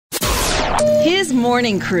His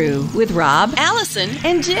morning crew with Rob, Allison,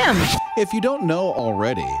 and Jim. If you don't know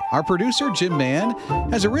already, our producer, Jim Mann,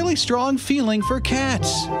 has a really strong feeling for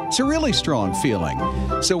cats. It's a really strong feeling.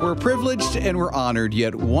 So we're privileged and we're honored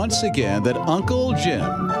yet once again that Uncle Jim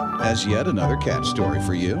has yet another cat story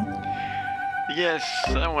for you. Yes,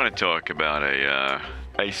 I want to talk about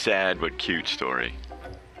a sad but cute story.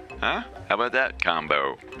 Huh? How about that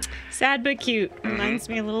combo? Sad but cute. Reminds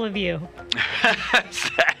me a little of you.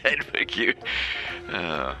 Sad but cute.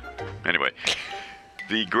 Anyway,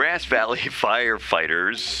 the Grass Valley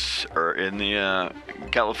firefighters are in the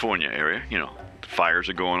California area. You know, the fires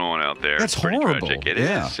are going on out there. That's it's pretty horrible. Tragic. It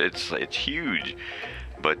is. It's huge.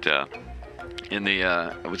 But in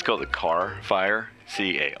the what's called the Carr fire,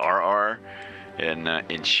 Carr.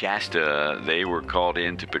 In Shasta, they were called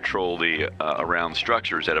in to patrol the around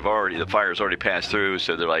structures that the fire's already passed through.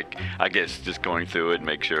 So they're like, I guess, just going through it,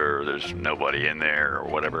 make sure there's nobody in there or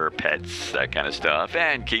whatever, pets, that kind of stuff,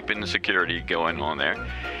 and keeping the security going on there.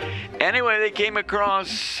 Anyway, they came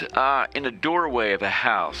across in a doorway of a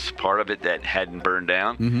house, part of it that hadn't burned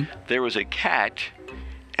down. There was a cat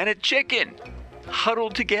and a chicken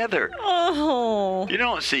huddled together. Oh. You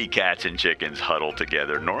don't see cats and chickens huddled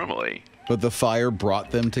together normally. But the fire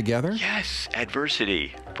brought them together? Yes,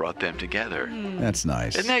 adversity brought them together. That's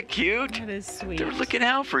nice. Isn't that cute? That is sweet. They were looking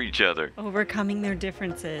out for each other. Overcoming their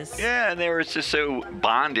differences. Yeah, and they were just so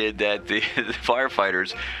bonded that the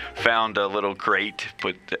firefighters found a little crate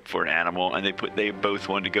for an animal, and they both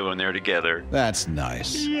wanted to go in there together. That's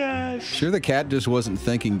nice. Yes. Sure the cat just wasn't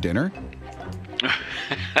thinking dinner?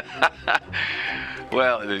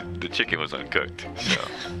 Well, the chicken was uncooked, so...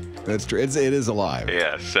 That's true. It is alive.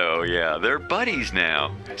 Yeah, so yeah, they're buddies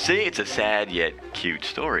now. See, it's a sad yet cute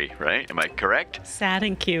story, right? Am I correct? Sad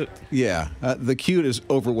and cute. Yeah. The cute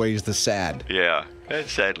overweighs the sad. Yeah,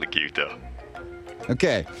 it's sadly cute though.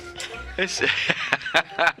 Okay.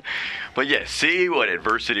 But yeah, see what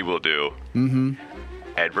adversity will do.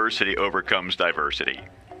 Adversity overcomes diversity.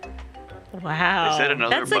 Wow. Is that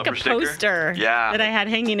another That's like a bumper sticker? poster Yeah. that I had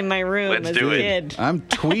hanging in my room Let's as do a it. kid. I'm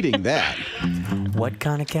tweeting that. What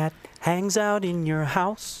kind of cat hangs out in your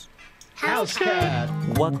house? House cat.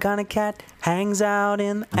 What kind of cat hangs out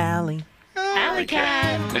in the alley? Alley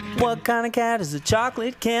cat. What kind of cat is a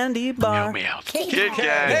chocolate candy bar? Help me out. Kit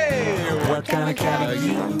Kat. Hey! What kind of cat are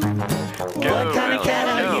you? Go, What kind of cat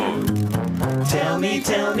are Alex, you? Tell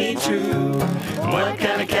me true. What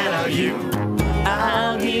kind of cat are you?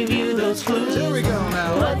 I'll give you those clues. Here we go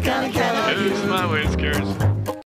now. What kind of cat go. are you? Who's my whiskers?